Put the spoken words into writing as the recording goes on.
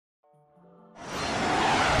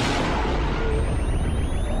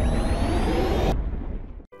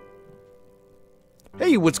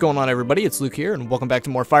Hey, what's going on everybody? It's Luke here, and welcome back to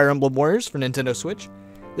more Fire Emblem Warriors for Nintendo Switch.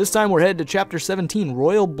 This time we're headed to Chapter 17,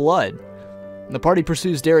 Royal Blood. The party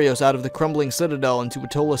pursues Darius out of the crumbling citadel into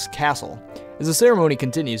Aytolis Castle. As the ceremony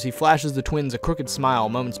continues, he flashes the twins a crooked smile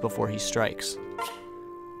moments before he strikes.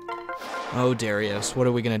 Oh, Darius, what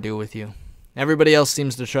are we gonna do with you? Everybody else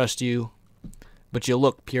seems to trust you, but you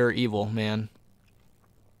look pure evil, man.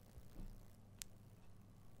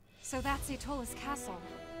 So that's Aytolis Castle.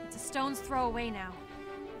 It's a stone's throw away now.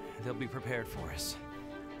 They'll be prepared for us.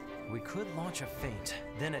 We could launch a feint,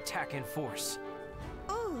 then attack in force.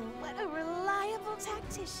 Ooh, what a reliable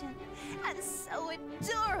tactician. And so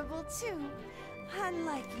adorable, too.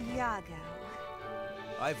 Unlike Yago.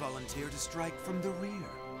 I volunteer to strike from the rear.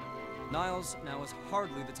 Niles, now is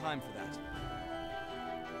hardly the time for that.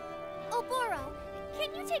 Oboro,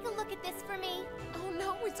 can you take a look at this for me? Oh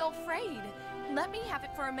no, it's all frayed. Let me have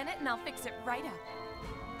it for a minute and I'll fix it right up.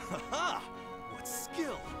 Ha-ha! What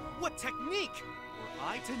skill! What technique! Were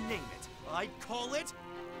I to name it, I'd call it...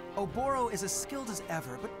 Oboro is as skilled as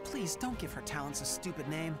ever, but please don't give her talents a stupid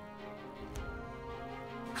name.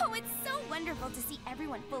 Oh, it's so wonderful to see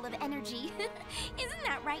everyone full of energy. Isn't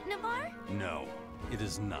that right, Navarre? No, it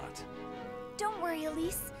is not. Don't worry,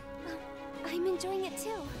 Elise. I'm enjoying it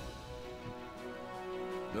too.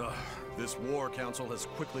 Ugh, this war council has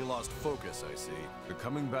quickly lost focus, I see. The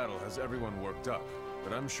coming battle has everyone worked up,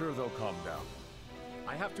 but I'm sure they'll calm down.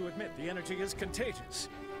 I have to admit, the energy is contagious.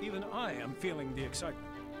 Even I am feeling the excitement.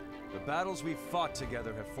 The battles we've fought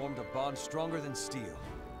together have formed a bond stronger than steel.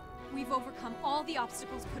 We've overcome all the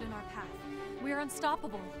obstacles put in our path. We're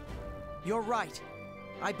unstoppable. You're right.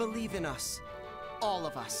 I believe in us. All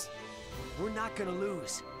of us. We're not gonna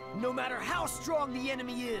lose, no matter how strong the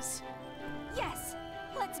enemy is. Yes!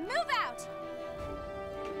 Let's move out!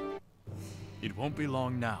 It won't be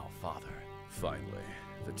long now, Father. Finally,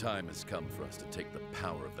 the time has come for us to take the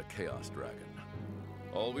power of the Chaos Dragon.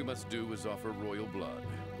 All we must do is offer royal blood.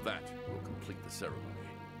 That will complete the ceremony.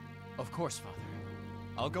 Of course, Father.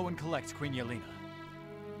 I'll go and collect Queen Yelena.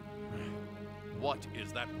 What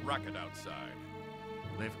is that racket outside?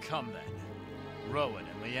 They've come then. Rowan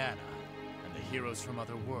and Leanna, and the heroes from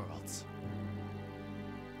other worlds.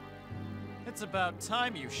 It's about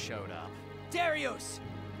time you showed up. Darius!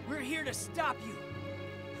 We're here to stop you!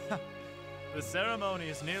 The ceremony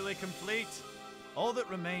is nearly complete. All that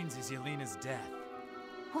remains is Yelena's death.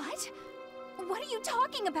 What? What are you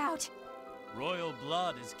talking about? Royal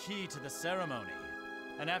blood is key to the ceremony.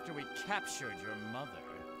 And after we captured your mother...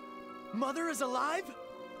 Mother is alive?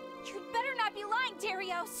 You'd better not be lying,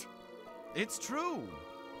 Darius! It's true,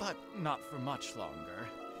 but not for much longer.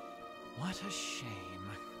 What a shame.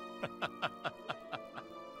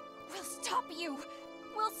 We'll stop you!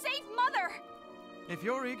 We'll save Mother! If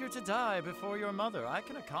you're eager to die before your mother, I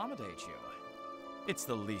can accommodate you. It's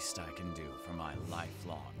the least I can do for my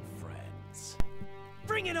lifelong friends.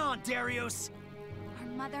 Bring it on, Darius! Our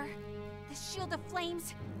mother, the Shield of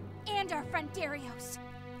Flames, and our friend Darius.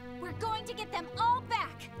 We're going to get them all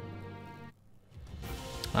back!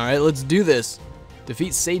 Alright, let's do this.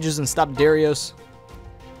 Defeat sages and stop Darius.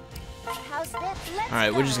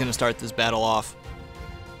 Alright, we're just gonna start this battle off.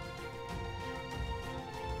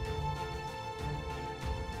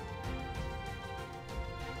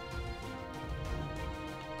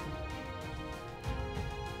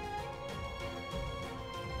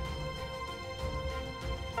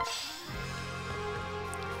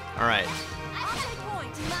 Alright.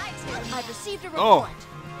 I've received a report. Oh!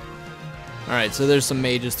 Alright, so there's some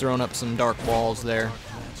mages throwing up some dark walls there.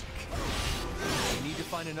 We need to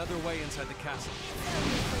find another way inside the castle.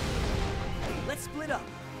 Let's split up.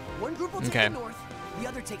 One group will take the north, the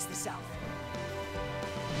other takes the south.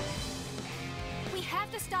 We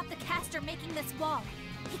have to stop the caster making this wall.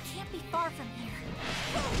 He can't be far from here.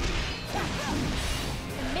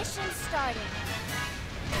 The mission's starting.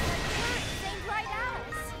 Aimed right at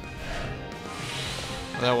us.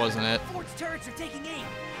 That wasn't it. Fort's turrets are taking aim.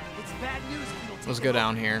 It's bad news if we don't take Let's go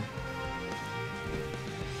down here.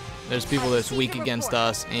 There's people that's weak against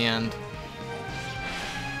us, and...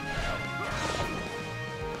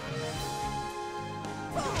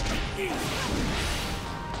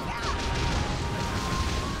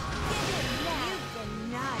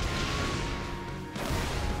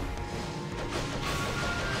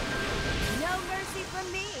 No mercy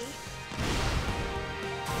from me.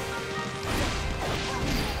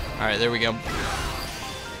 Alright, there we go.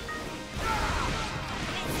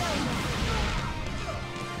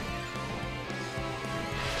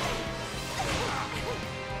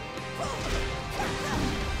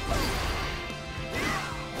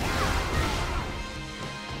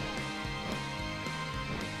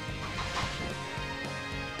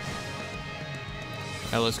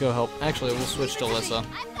 Alright, let's go help. Actually, we'll switch to Alyssa,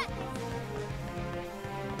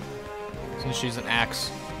 since she's an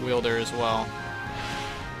axe wielder as well.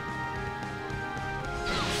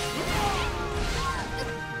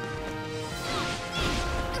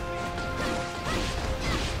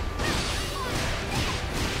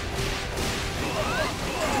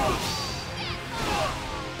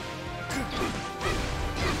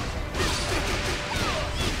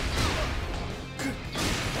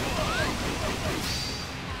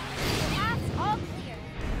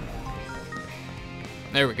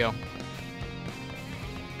 There we go.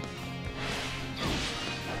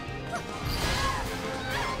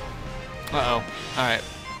 Uh-oh. Alright.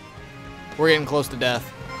 We're getting close to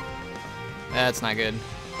death. That's not good.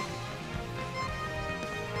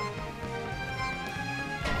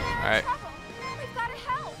 Alright. We've got to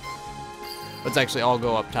help. Let's actually all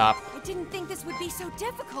go up top. I didn't think this would be so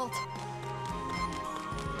difficult.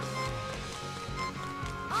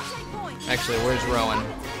 I'll take point. Actually, where's Rowan?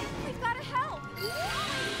 We've got to help.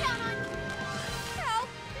 Count on. Help.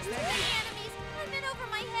 There's too many enemies. I'm in over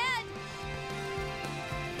my head.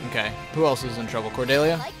 Okay. Who else is in trouble?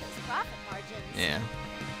 Cordelia? I like those profit margins. Yeah.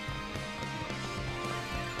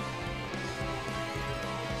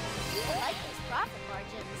 I like those profit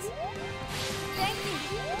margins. Thank you.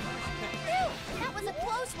 Phew, that was a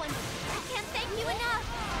close one. I can't thank you enough.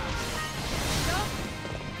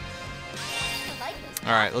 I like those.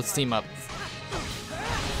 Alright, let's team up.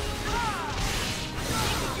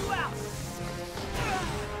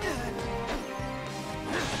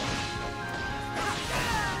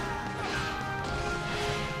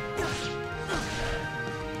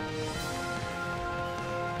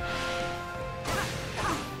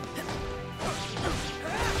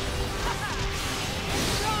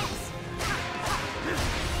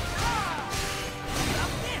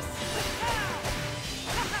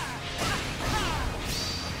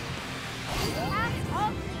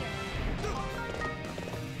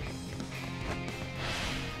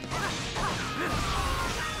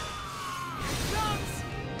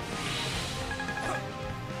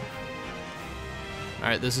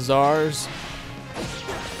 Alright, this is ours.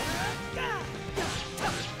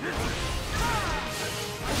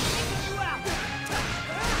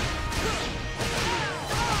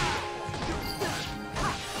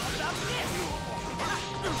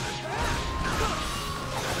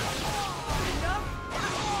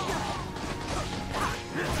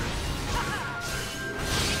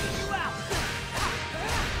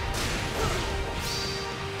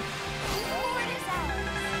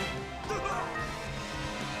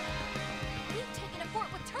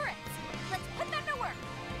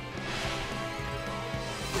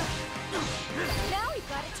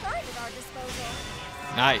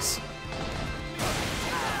 Nice.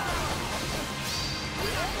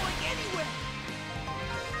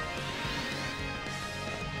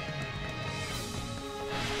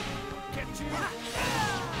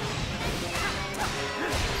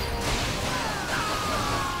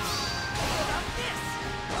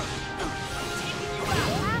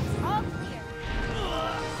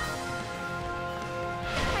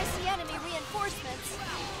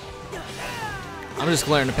 I'm just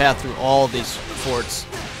clearing the path through all of these forts.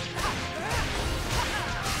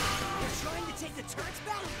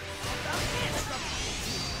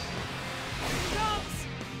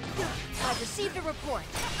 I've received a report.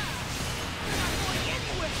 We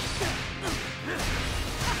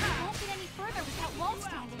won't get any further without wall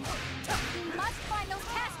standing. We must find those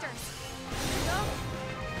casters.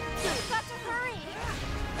 We've got to hurry.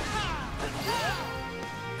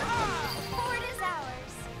 The fort is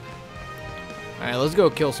ours. Alright, let's go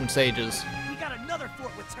kill some sages. We got another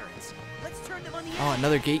fort with turrets. Let's turn them on the Oh,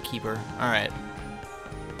 another gatekeeper. Alright.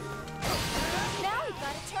 Now we've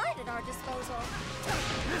got a turret at our disposal.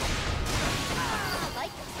 I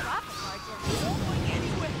like those profit margins.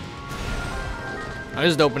 I'm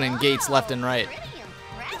just opening gates left and right. Pretty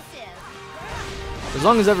impressive. As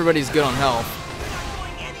long as everybody's good on health.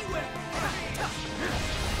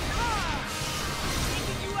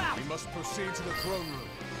 We must proceed to the throne room.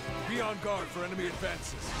 Be on guard for enemy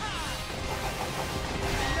advances.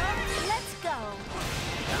 Let's go.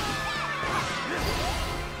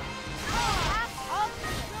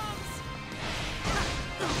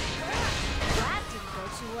 That didn't go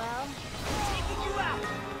too well. Taking you out.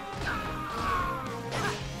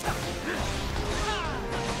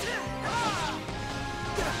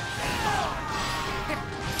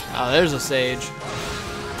 Oh, there's a sage. That's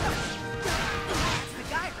the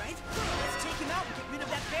guy, right? Let's take him out and get rid of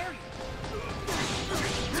that barrier.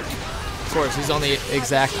 Of course, he's on the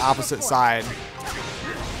exact opposite side.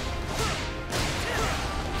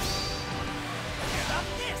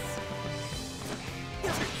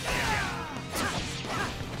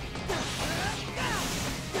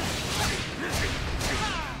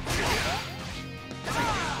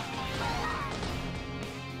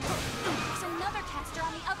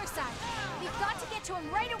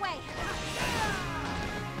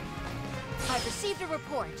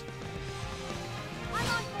 report. I'm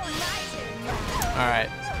on board. My turn now. Alright.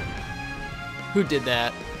 Who did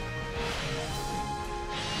that?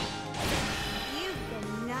 You've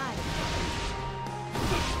been naughty.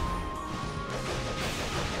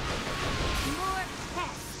 More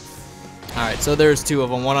pests. Alright, so there's two of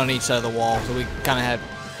them, one on each side of the wall, so we kind of have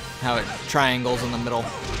how it triangles in the middle.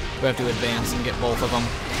 We have to advance and get both of them.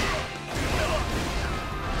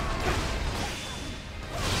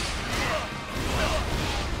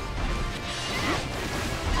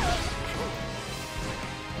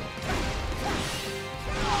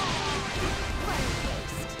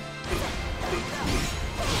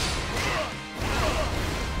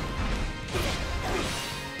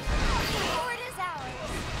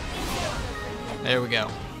 There we go.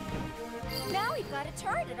 Now we've got a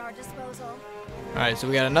turret at our disposal. Alright, so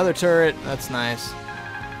we got another turret. That's nice.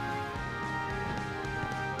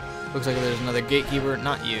 Looks like there's another gatekeeper.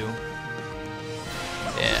 Not you.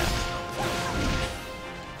 Yeah.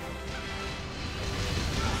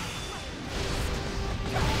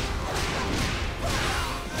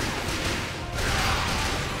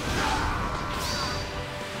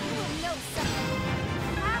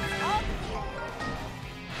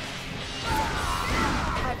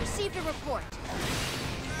 Received a report.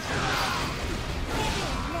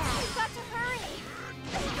 We've got to hurry.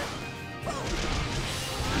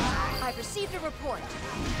 I've received a report.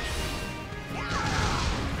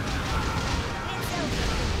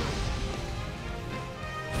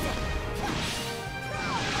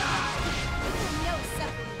 No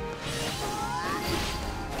suffering.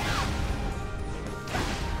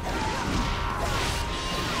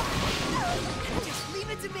 Just leave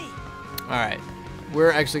it to me. All right.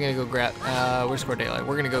 We're actually gonna go grab. Where's Cordelia?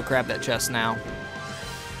 We're gonna go grab that chest now.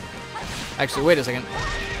 Actually, wait a second.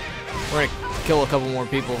 We're gonna kill a couple more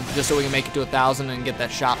people just so we can make it to 1,000 and get that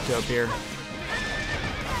shop to appear.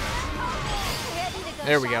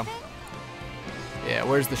 There we go. Yeah,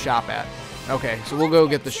 where's the shop at? Okay, so we'll go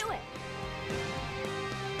get the.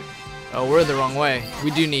 Oh, we're the wrong way.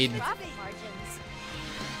 We do need.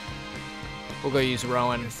 We'll go use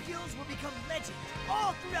Rowan. Your skills will become legend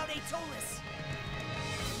all throughout Aytolis.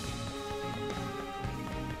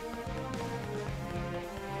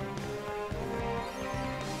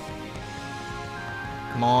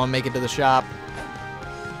 Come on, make it to the shop.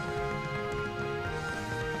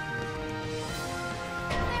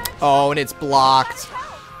 Oh, and it's blocked.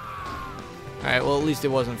 Alright, well, at least it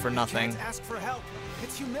wasn't for nothing. Can't ask for help.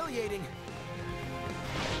 It's humiliating.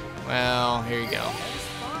 Well, here you go.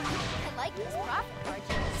 I like these profit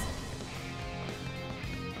margins.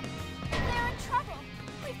 They're in trouble.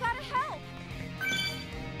 We've got to help.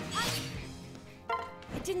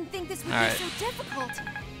 I didn't think this would All right. be so difficult.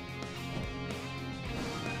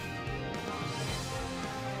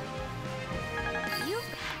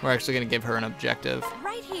 We're actually going to give her an objective.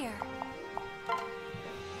 Right here.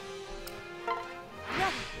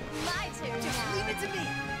 My turn. Just leave it to me.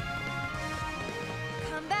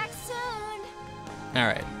 Come back soon.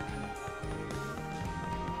 Alright.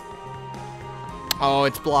 Oh,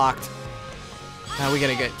 it's blocked. Now we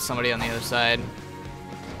gotta get somebody on the other side.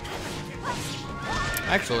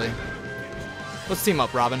 Actually, let's team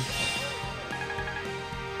up, Robin.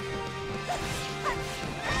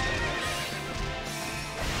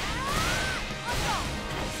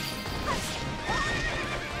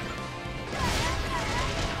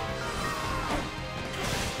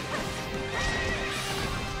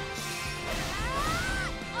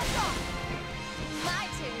 My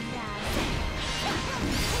turn now.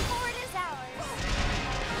 Forward is ours.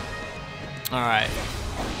 Alright.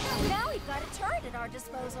 Now we've got a turret at our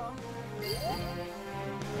disposal. I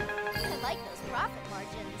like those profit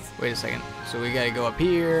margins. Wait a second. So we gotta go up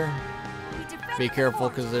here. Be careful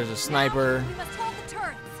because there's a sniper. We must hold the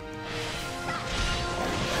turrets.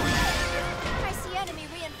 I see enemy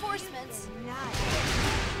reinforcements.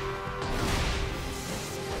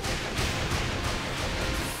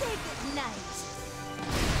 Say good night.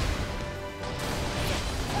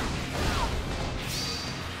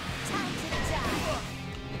 Time to die.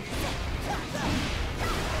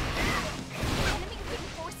 Enemy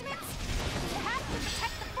reinforcements? We have to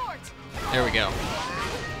protect the fort. There we go.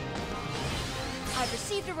 I've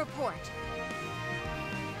received a report.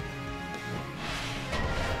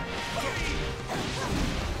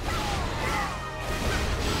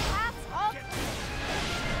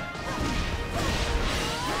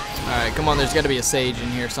 Alright, come on, there's gotta be a sage in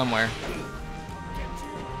here somewhere.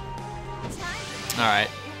 Alright.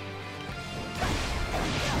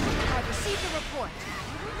 I've received a report.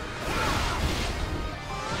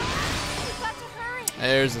 We've got to hurry.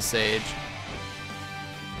 There's a sage.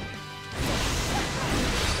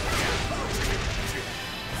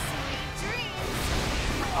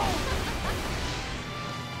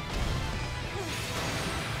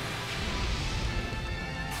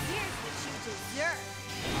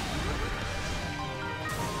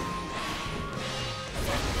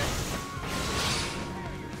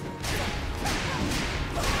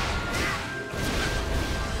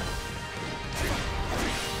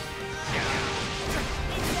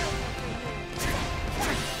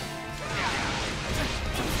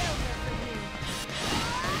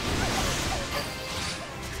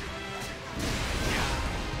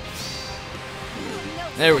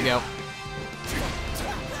 There we go.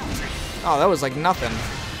 Oh, that was like nothing.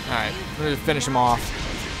 Alright, let me finish him off.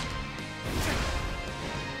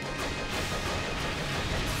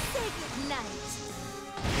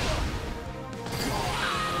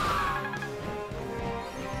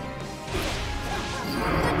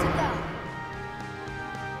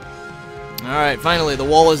 Alright, finally, the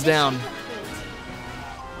wall is down.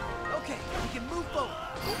 Okay, we can move forward.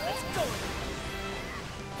 Let's go.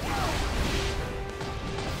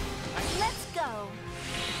 Let's go.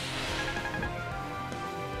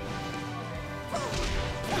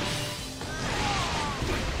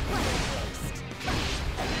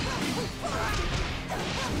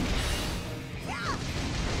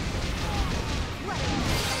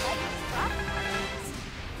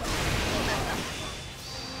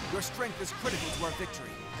 Your strength is critical to our victory.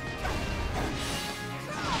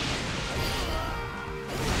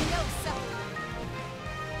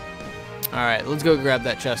 Alright, let's go grab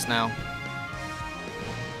that chest now.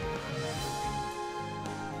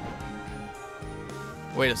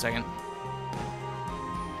 Wait a second.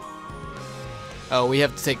 Oh, we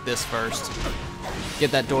have to take this first.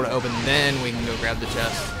 Get that door to open, then we can go grab the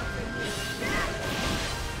chest.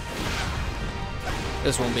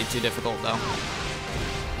 This won't be too difficult, though.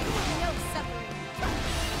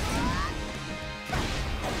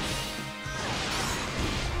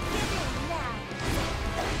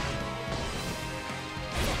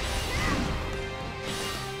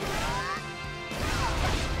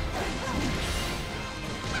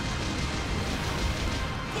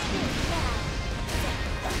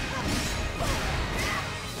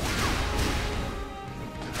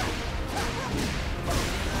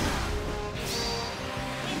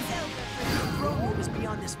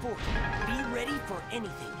 This fort. Be ready for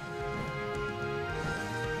anything.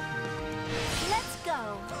 Let's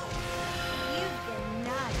go. You've been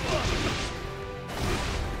naughty.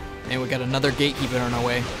 And we got another gatekeeper on our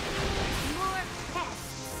way. More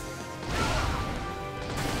pests.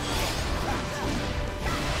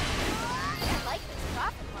 I like those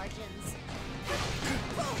profit margins.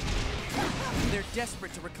 They're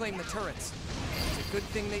desperate to reclaim the turrets. It's a good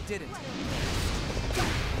thing they didn't.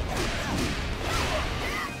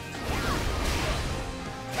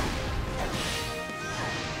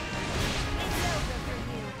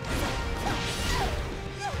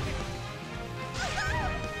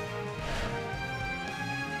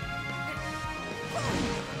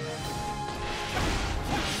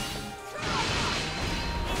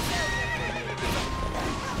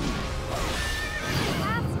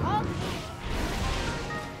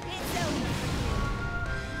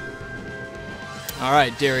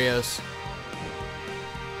 Alright, Darius.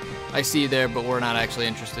 I see you there, but we're not actually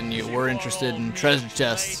interested in you. We're interested in treasure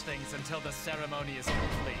chests. Until the ceremony is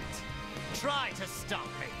complete. Try to stop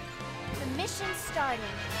me. The mission's starting.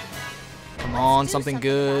 Come on, something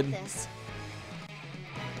good.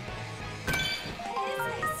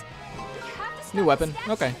 New weapon.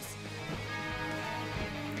 Okay.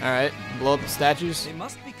 Alright, blow up the statues. They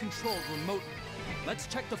must be controlled remotely. Let's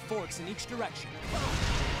check the forks in each direction.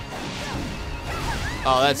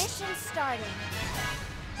 Oh, that's... Mission's starting.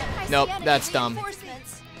 Nope, that's dumb.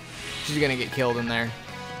 She's gonna get killed in there.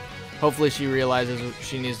 Hopefully she realizes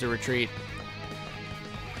she needs to retreat.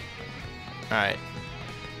 Alright.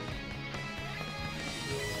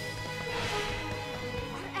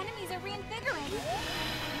 Our enemies are reinvigorating.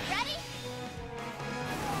 Ready?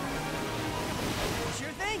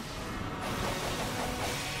 Sure thing.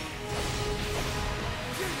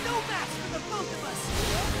 There's no match for the both of us.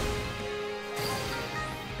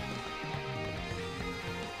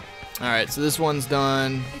 Alright, so this one's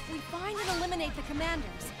done. If we find and eliminate the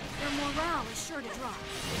commanders, their morale is sure to drop.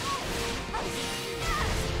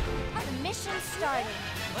 The mission's starting.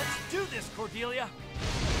 Let's do this, Cordelia.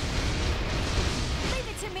 Leave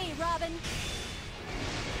it to me, Robin.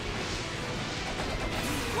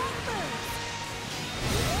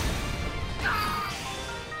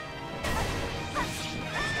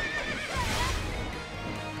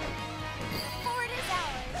 Fort is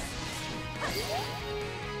ours.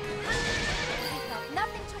 We've got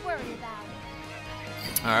nothing to worry about.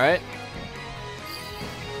 Alright.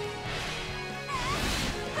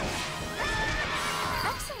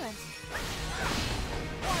 Excellent.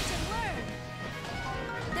 Watch and learn.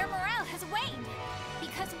 Their morale has waned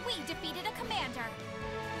because we defeated a commander.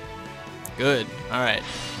 Good. Alright.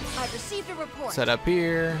 I've received a report. Set up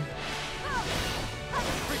here.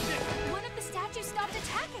 One of the statues stopped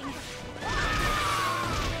attacking.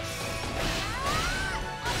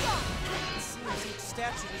 It seems each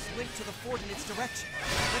statue is linked to the fort in its direction.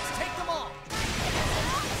 Let's take them all.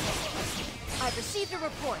 I've received a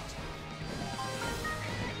report.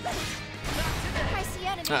 I see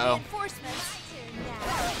enemy reinforcements.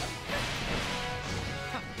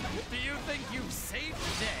 Do you think you've saved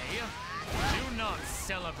the day? Do not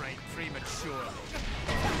celebrate prematurely.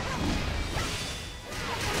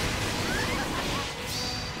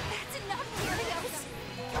 That's enough, Darius.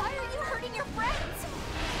 Why are you hurting your friends?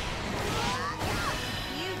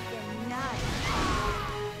 You've been nuts.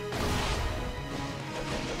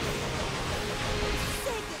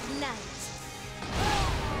 Say goodnight.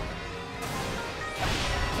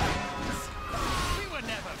 We were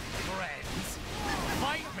never friends.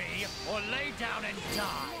 Fight me or lay down and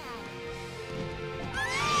die.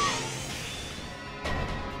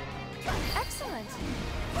 Excellent.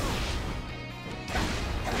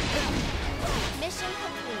 Mission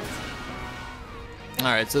complete.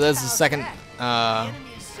 Alright, so that's the second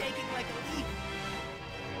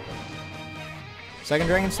second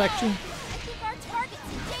dragon section. I think our target's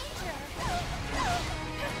in danger.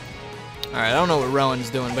 Alright, I don't know what Rowan's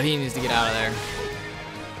doing, but he needs to get out of there.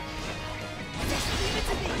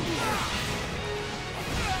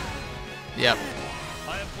 Yep.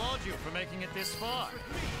 I applaud you for making it this far,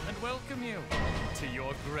 and welcome you to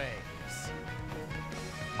your graves.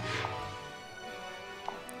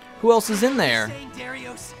 Who else is in there? Saying,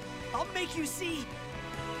 Darius, I'll make you see.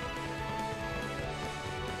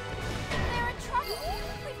 They're in trouble.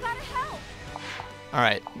 We've got to help.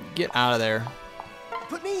 Alright, get out of there.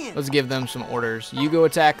 Put me in. Let's give them some orders. You go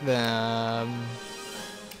attack the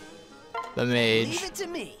mage. Leave it to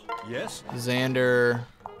me. Yes? Xander,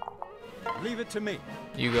 Leave it to me.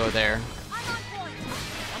 you go there. I'm on point.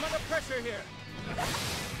 I'm under pressure here.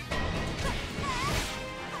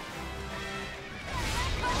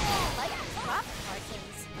 I like those profit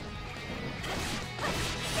margins.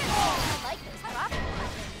 I like those profit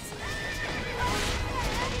margins.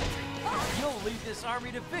 You'll lead this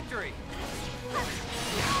army to victory.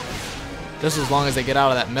 Just as long as they get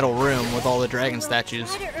out of that middle room with all the dragon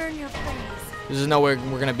statues. Try to earn your praise. There's no way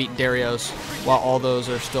we're gonna beat Darius while all those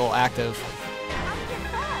are still active.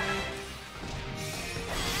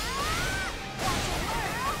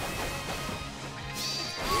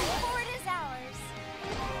 Fort is ours.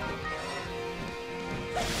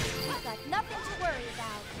 We've got nothing to worry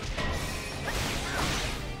about.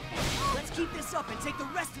 Let's keep this up and take the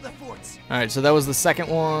rest of the forts. Alright, so that was the second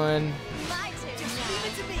one. My turn. Just leave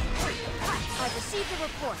it to me. I've received a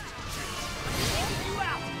report. You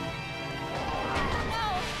out. No,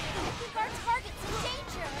 I think our target's in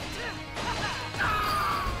danger.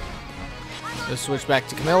 Let's switch back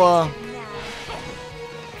to Camilla. Now.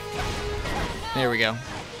 There we go. I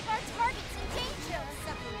think our target's in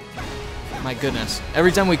danger. My goodness.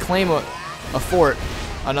 Every time we claim a fort,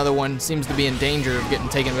 another one seems to be in danger of getting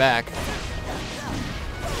taken back.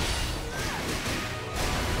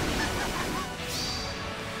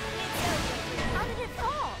 How did it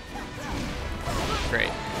fall?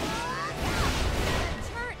 Great. The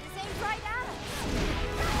turret is aimed right at us.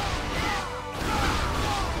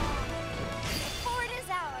 The fort is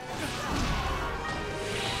ours.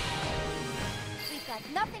 We've got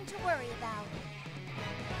nothing to worry about.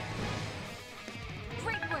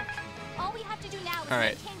 Great work. All we have to do now is All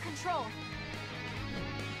right. maintain control.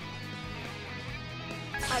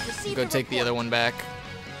 I've received Go a take the report. other one back.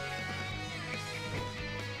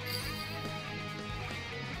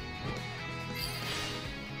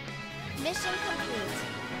 Mission complete.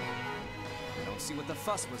 I don't see what the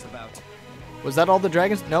fuss was about. Was that all the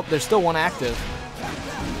dragons? Nope, there's still one active.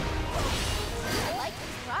 I like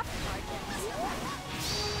these profit margins.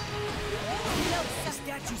 The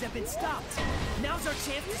statues have been stopped. Now's our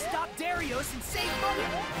chance to stop Darius and save money.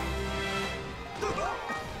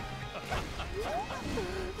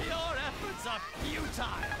 Your efforts are futile.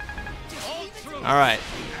 All true. Alright.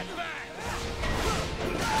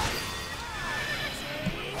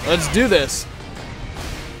 Let's do this.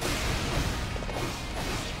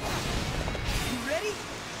 You ready?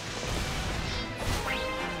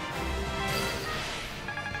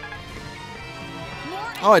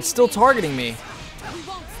 Oh, it's still targeting me. We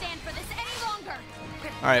won't stand for this any longer.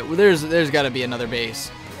 Alright, well there's got to be another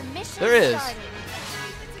base. The mission There is. started.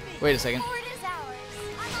 Wait a second. Fort is ours.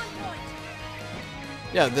 I'm on point.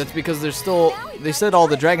 Yeah, that's because there's still... They said all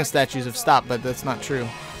the dragon statues have stopped, but that's not true.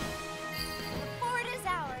 Fort is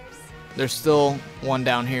ours. There's still one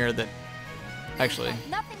down here that... Actually,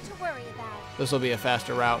 Nothing to worry about. this will be a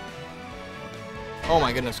faster route. Oh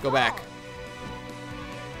my goodness, go back.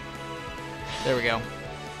 There we go.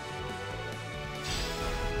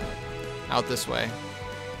 Out this way.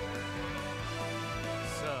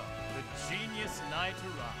 So, the genius night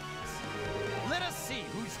arrives. Let us see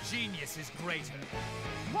whose genius is greater.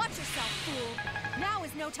 Watch yourself, fool. Now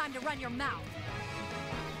is no time to run your mouth.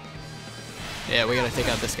 Yeah, we gotta take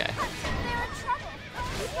out this guy. They're in trouble.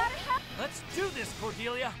 We gotta help. Let's do this,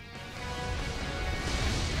 Cordelia.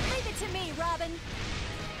 Leave it to me, Robin.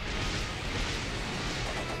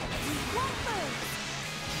 You won't move.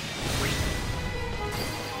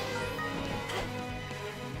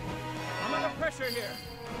 I'm under pressure here.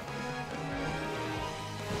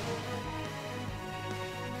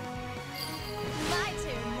 My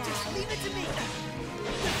turn now. Just leave it to me.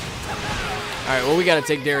 Alright, well we gotta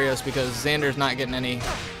take Darius because Xander's not getting any. He's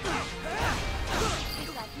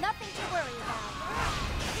got nothing to worry about.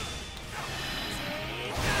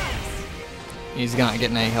 He's not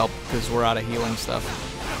getting any help because we're out of healing stuff.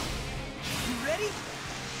 You ready?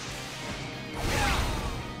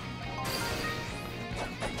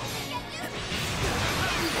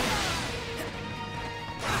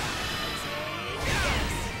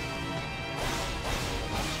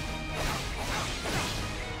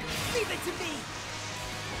 Leave it to me.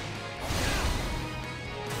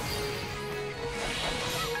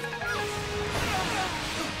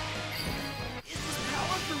 Is this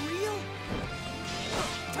power for real?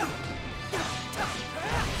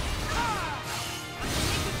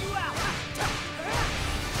 Taking you out.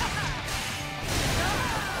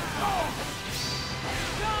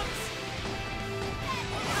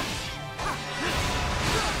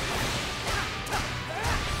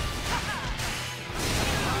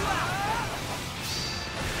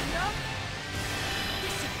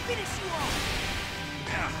 This should finish you off.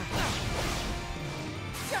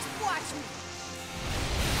 Just watch me.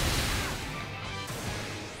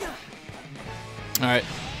 Alright.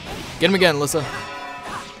 Get him again, Alyssa. No,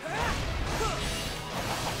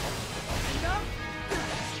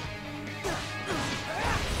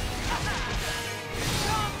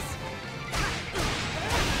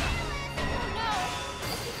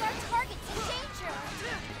 keep our targets in danger.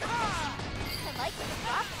 I like the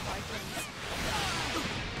profit margins.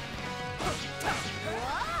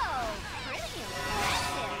 Whoa, pretty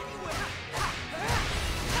impressive.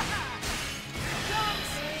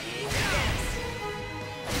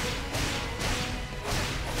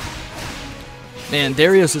 Man,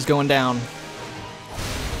 Darius is going down.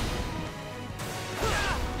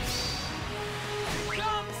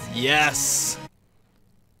 Yes!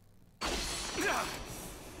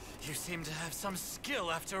 You seem to have some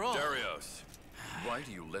skill after all. Darius, why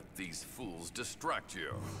do you let these fools distract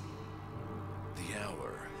you? The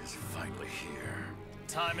hour is finally here.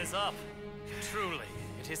 Time is up. Truly,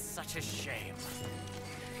 it is such a shame.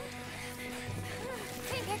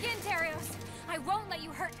 Think again, Darius. I won't let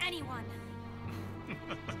you hurt anyone.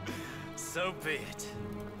 So be it.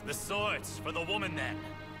 The swords for the woman then.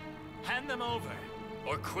 Hand them over,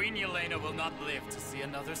 or Queen Yelena will not live to see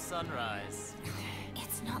another sunrise.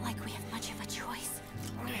 It's not like we have much of a choice.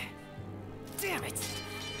 Damn it!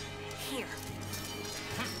 Here.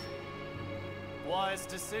 Wise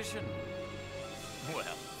decision.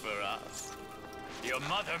 Well, for us. Your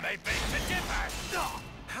mother may beg to differ!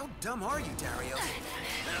 How dumb are you, Darius?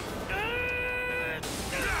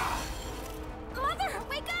 Mother,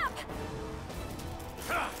 wake up!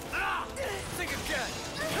 Think again.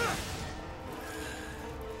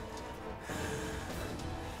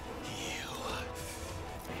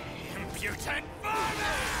 Impudent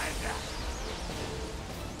vermin!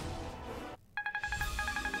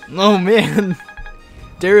 Oh man.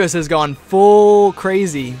 Darius has gone full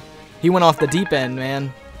crazy. He went off the deep end,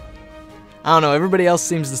 man. I don't know, everybody else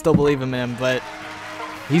seems to still believe in him, but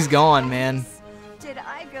he's gone, man. Did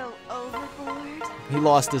I go overboard? He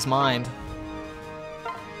lost his mind.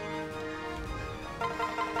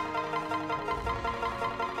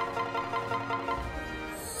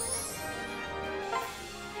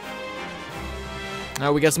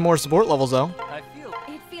 Alright, we got some more support levels though.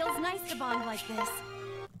 It feels nice to bond like this.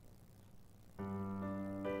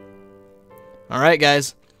 Alright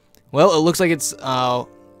guys. Well, it looks like it's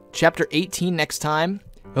chapter 18 next time.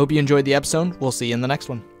 I hope you enjoyed the episode. We'll see you in the next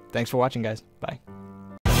one. Thanks for watching, guys. Bye.